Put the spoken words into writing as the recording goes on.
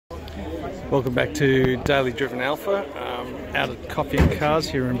Welcome back to Daily Driven Alpha, out at Coffee and Cars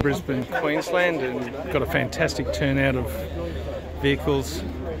here in Brisbane, Queensland, and got a fantastic turnout of vehicles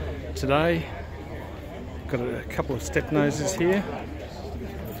today. Got a couple of step noses here,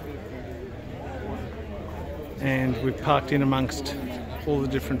 and we've parked in amongst all the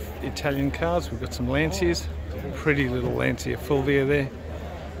different Italian cars. We've got some Lancias, pretty little Lancia Fulvia there,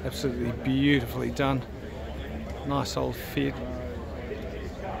 absolutely beautifully done, nice old Fiat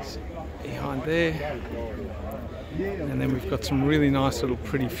behind there, and then we've got some really nice little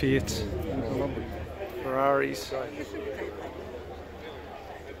pretty Fiats, Ferraris,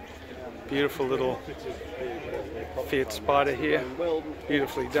 beautiful little Fiat Spider here,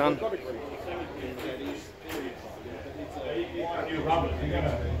 beautifully done.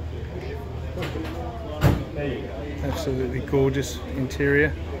 Absolutely gorgeous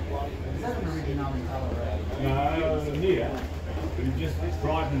interior.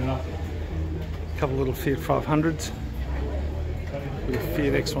 A couple little Fiat 500s with a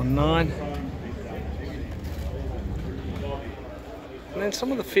Fiat X19, and then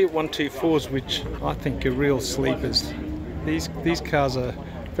some of the Fiat 124s, which I think are real sleepers. These cars are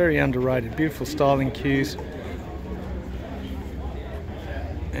very underrated, beautiful styling cues.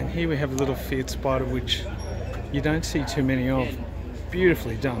 And here we have a little Fiat Spider, which you don't see too many of.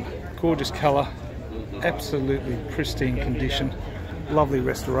 Beautifully done, gorgeous colour, absolutely pristine condition, lovely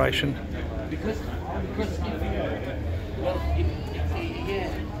restoration. Because the thing is,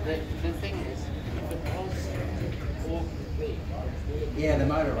 because the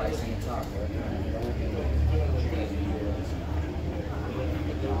motor racing, it's hard work.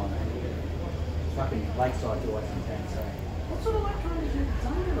 Fucking lakeside to Western Town, so. What sort of electronics is it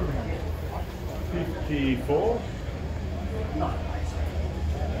around? 54? No.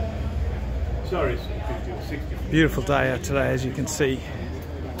 Sorry, 50 or 60. Beautiful day out today, as you can see.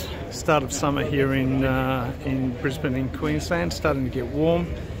 Start of summer here in Brisbane in Queensland, starting to get warm.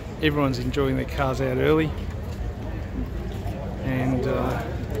 Everyone's enjoying their cars out early, and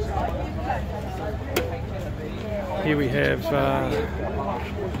here we have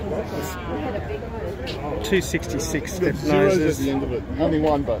 266 step noses. At the end of it. Only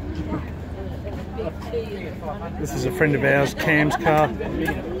one, but this is a friend of ours, Cam's car.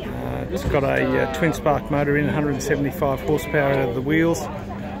 It's got a twin spark motor in, 175 horsepower out of the wheels.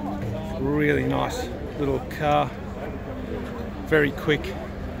 Really nice little car, very quick.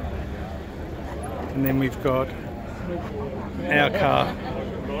 And then we've got our car,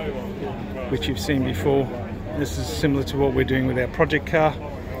 which you've seen before. This is similar to what we're doing with our project car,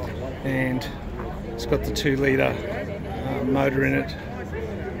 and it's got the 2-litre motor in it,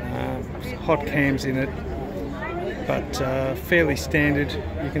 hot cams in it, but fairly standard.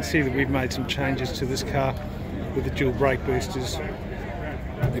 You can see that we've made some changes to this car with the dual brake boosters.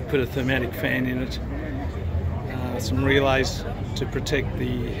 We put a thermatic fan in it, some relays to protect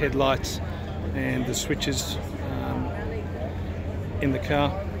the headlights and the switches in the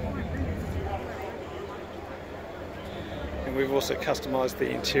car. And we've also customised the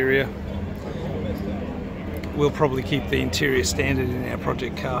interior. We'll probably keep the interior standard in our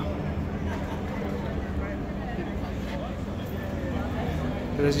project car.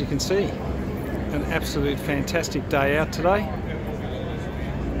 But as you can see, an absolute fantastic day out today.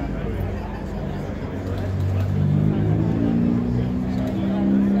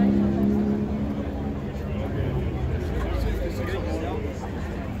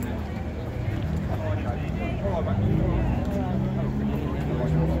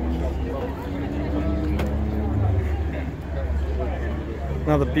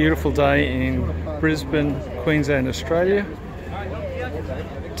 Another beautiful day in Brisbane, Queensland, Australia.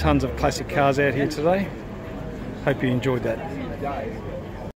 Tons of classic cars out here today. Hope you enjoyed that.